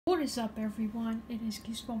What is up, everyone? It is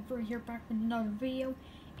Goosebumper here, back with another video,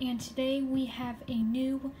 and today we have a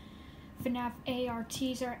new FNAF AR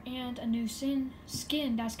teaser and a new skin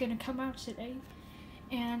that's gonna come out today.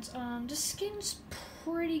 And this skin's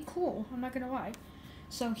pretty cool, I'm not gonna lie.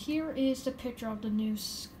 So here is the picture of the new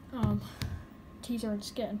teaser and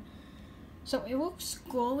skin. So it looks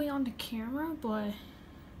glowy on the camera, but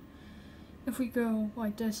if we go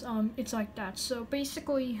like this, it's like that. So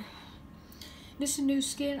basically, this is a new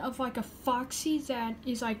skin of like a foxy that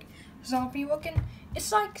is like zombie looking.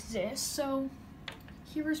 It's like this. So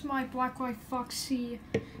here's my black white foxy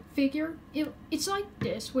figure. It's like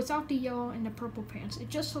this without the yellow and the purple pants. It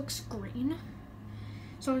just looks green.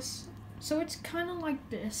 So it's kind of like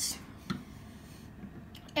this.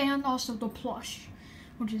 And also the plush,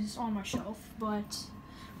 which is on my shelf. But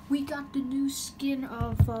we got the new skin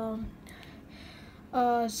of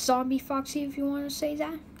zombie foxy, if you want to say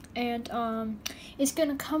that. And it's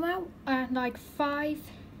gonna come out at like 5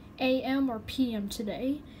 a.m. or p.m.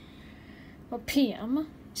 today. Or p.m.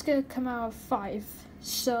 It's gonna come out at 5.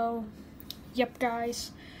 So, yep,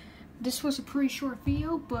 guys. This was a pretty short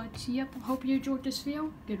video, but yep, hope you enjoyed this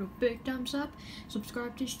video. Give it a big thumbs up,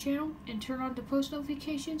 subscribe to this channel, and turn on the post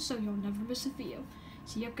notifications so you'll never miss a video.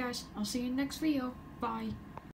 So yep, guys, I'll see you in the next video. Bye.